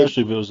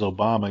 especially if it was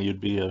Obama,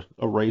 you'd be a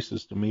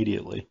racist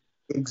immediately.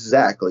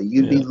 Exactly.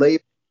 You'd be Yeah.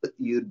 labeled,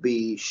 you'd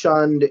be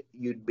shunned,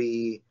 you'd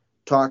be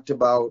talked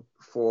about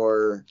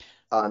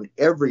on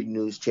every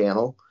news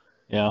channel.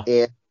 Yeah.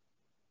 And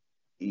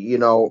it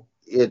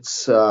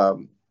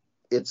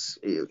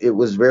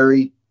was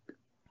very,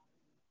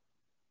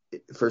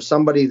 for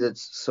somebody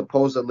that's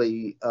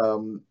supposedly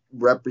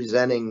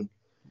representing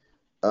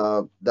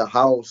the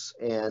House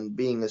and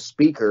being a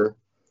speaker,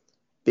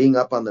 being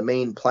up on the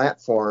main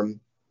platform.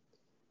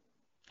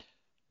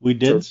 We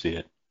did see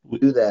it.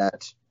 Do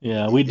that.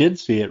 Yeah, we did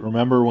see it.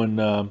 Remember when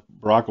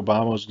Barack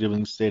Obama was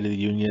giving the State of the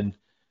Union,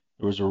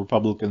 there was a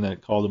Republican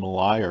that called him a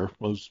liar,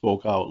 who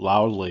spoke out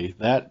loudly.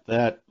 That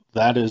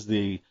is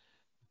the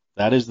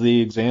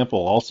example.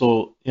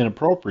 Also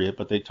inappropriate,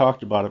 but they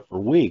talked about it for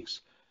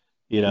weeks,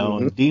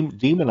 Mm-hmm. and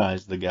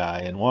demonized the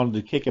guy and wanted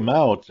to kick him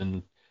out.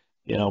 And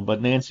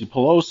but Nancy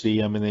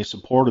Pelosi, I mean, they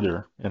supported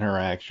her in her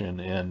action,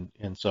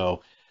 and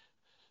so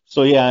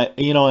yeah,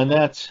 and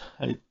that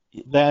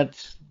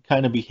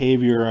kind of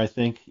behavior, I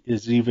think,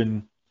 is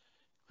even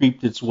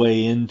creeped its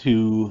way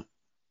into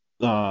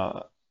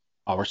uh,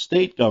 our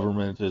state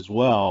government as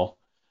well.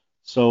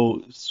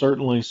 So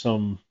certainly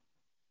some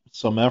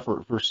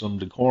effort for some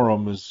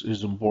decorum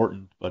is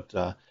important.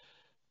 But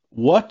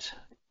what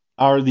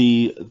are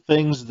the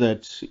things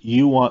that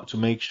you want to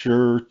make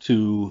sure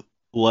to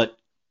let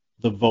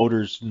the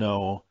voters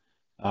know,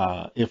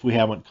 if we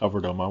haven't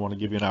covered them? I want to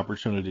give you an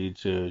opportunity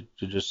to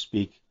just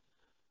speak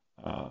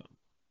uh,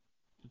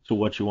 to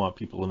what you want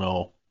people to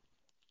know.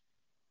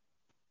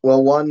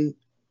 Well, one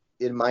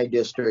in my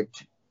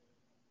district,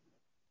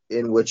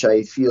 in which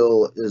I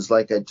feel is,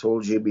 like I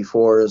told you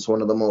before, is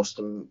one of the most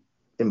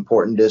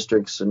important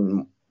districts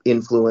and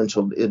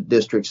influential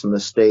districts in the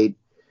state.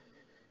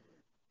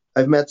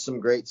 I've met some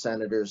great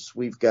senators.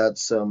 We've got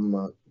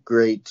some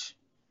great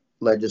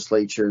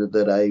legislature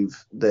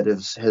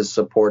that has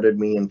supported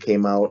me and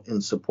came out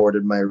and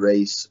supported my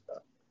race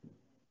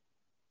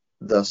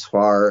thus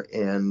far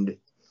and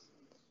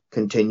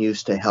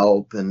continues to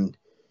help, and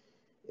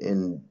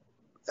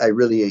I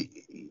really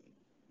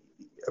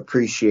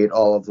appreciate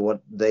all of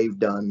what they've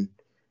done,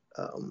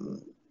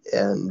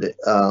 and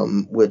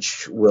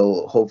which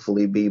will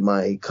hopefully be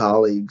my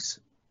colleagues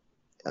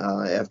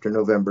after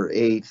November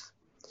 8th.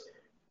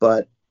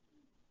 But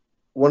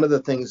one of the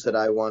things that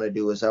I want to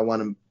do is I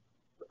want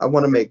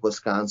to make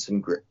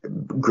Wisconsin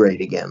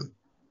great again.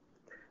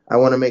 I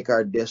want to make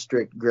our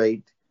district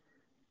great.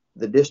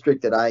 The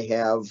district that I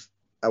have,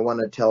 I want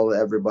to tell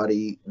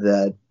everybody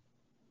that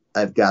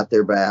I've got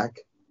their back.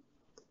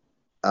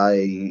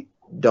 I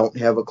don't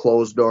have a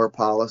closed door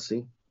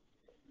policy.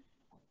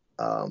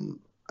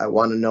 I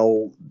want to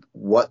know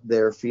what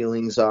their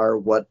feelings are,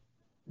 what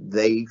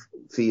they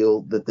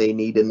feel that they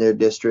need in their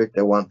district.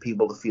 I want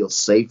people to feel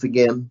safe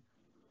again.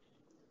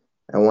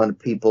 I want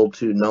people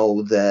to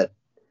know that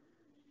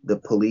the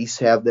police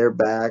have their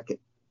back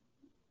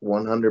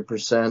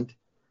 100%.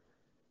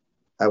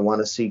 I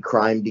want to see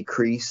crime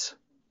decrease.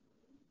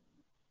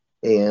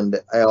 And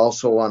I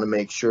also want to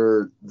make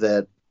sure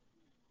that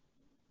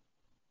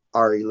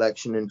our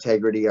election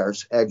integrity, our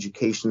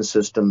education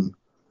system,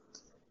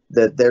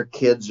 that their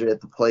kids are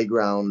at the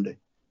playground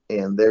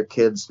and their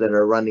kids that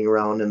are running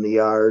around in the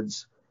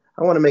yards.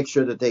 I want to make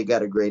sure that they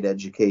got a great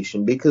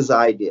education, because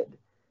I did.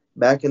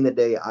 Back in the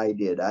day, I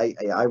did.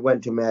 I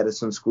went to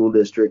Madison School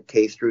District,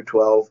 K through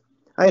 12.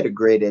 I had a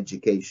great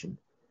education.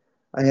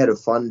 I had a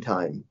fun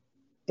time.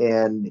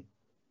 And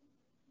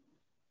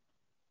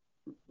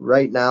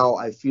right now,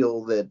 I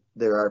feel that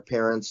there are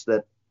parents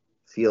that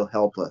feel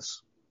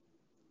helpless.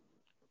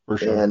 For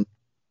sure. And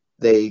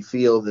they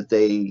feel that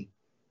they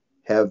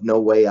have no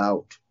way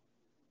out,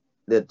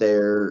 that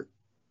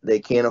they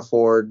can't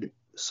afford,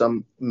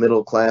 some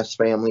middle class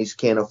families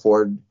can't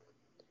afford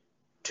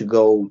to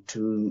go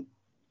to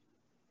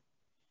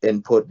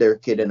and put their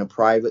kid in a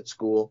private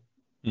school.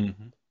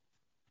 Mm-hmm.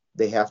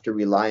 They have to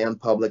rely on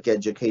public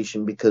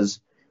education, because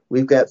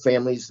we've got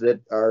families that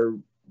are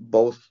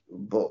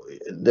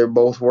they're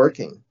both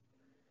working.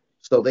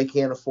 So they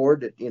can't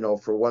afford it,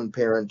 for one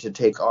parent to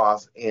take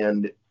off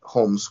and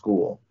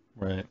homeschool.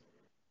 Right.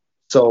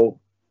 So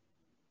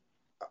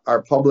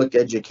our public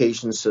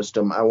education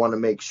system, I want to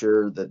make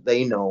sure that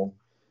they know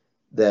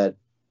that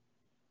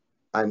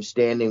I'm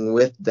standing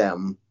with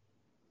them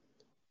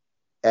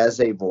as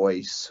a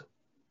voice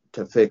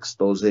to fix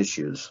those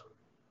issues.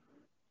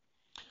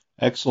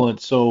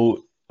 Excellent.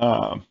 So,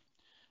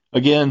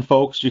 again,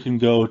 folks, you can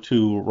go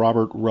to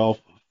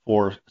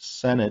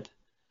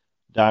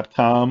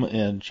robertralphforsenate.com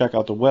and check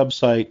out the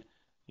website.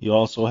 You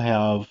also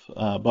have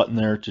a button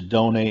there to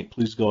donate.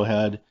 Please go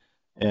ahead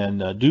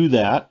and do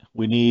that.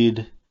 We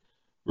need,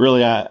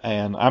 really,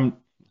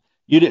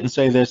 you didn't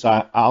say this,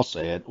 I'll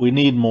say it. We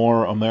need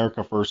more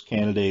America First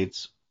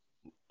candidates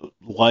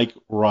like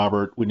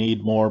Robert. We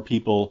need more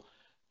people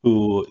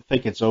who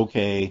think it's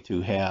okay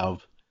to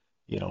have,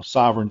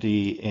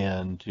 sovereignty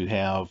and to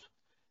have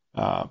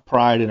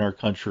pride in our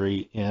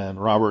country.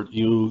 And Robert,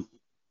 you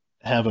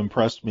have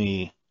impressed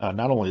me,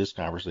 not only this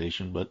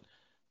conversation, but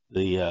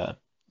the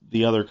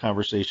other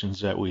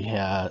conversations that we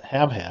have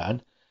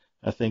had.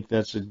 I think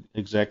that's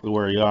exactly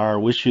where you are.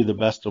 Wish you the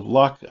best of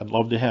luck. I'd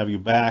love to have you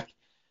back.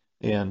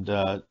 And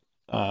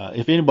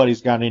if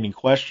anybody's got any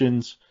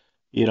questions,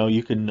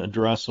 you can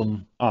address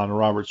them on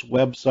Robert's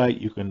website.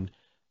 You can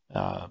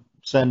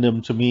send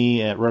them to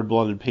me at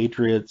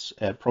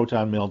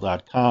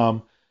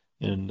redbloodedpatriots@protonmail.com.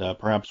 And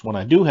perhaps when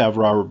I do have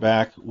Robert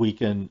back, we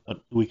can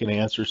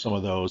answer some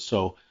of those.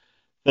 So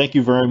thank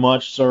you very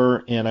much,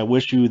 sir, and I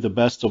wish you the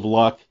best of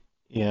luck.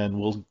 And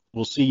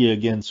we'll see you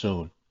again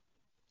soon.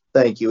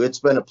 Thank you. It's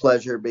been a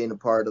pleasure being a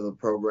part of the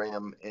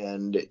program,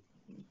 and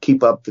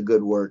keep up the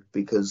good work,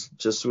 because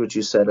just what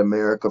you said,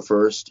 America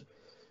first.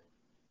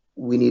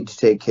 We need to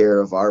take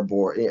care of our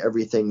border,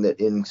 everything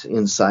that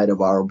inside of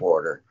our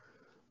border,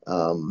 for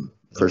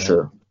Amen.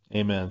 Sure.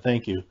 Amen.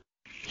 Thank you.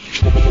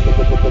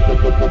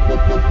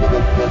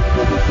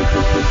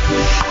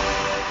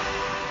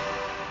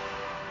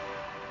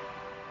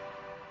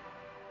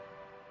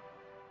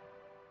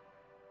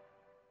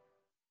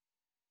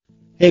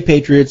 Hey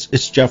Patriots,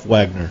 it's Jeff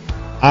Wagner.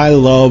 I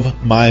love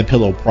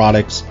MyPillow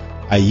products.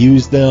 I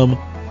use them.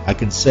 I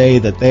can say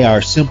that they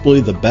are simply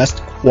the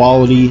best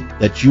quality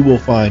that you will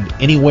find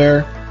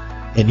anywhere.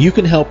 And you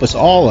can help us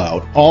all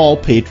out, all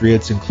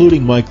Patriots,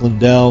 including Mike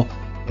Lindell,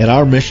 in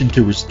our mission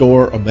to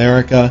restore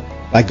America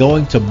by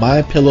going to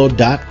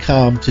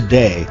MyPillow.com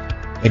today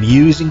and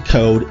using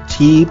code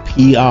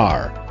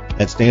TPR.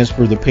 That stands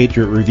for the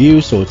Patriot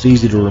Review, so it's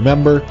easy to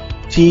remember.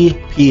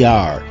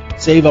 TPR.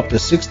 Save up to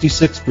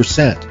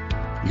 66%.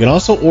 You can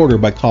also order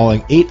by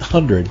calling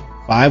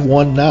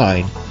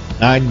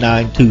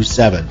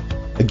 800-519-9927.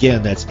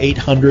 Again, that's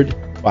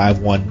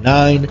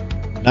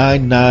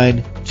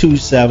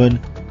 800-519-9927.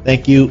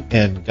 Thank you,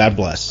 and God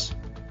bless.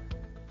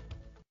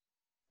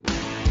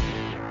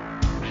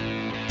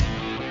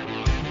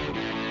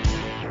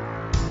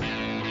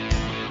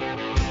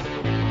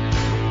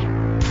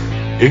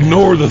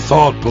 Ignore the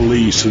thought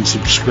police and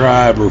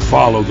subscribe or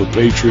follow the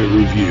Patriot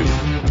Review.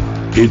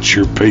 It's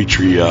your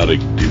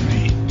patriotic duty.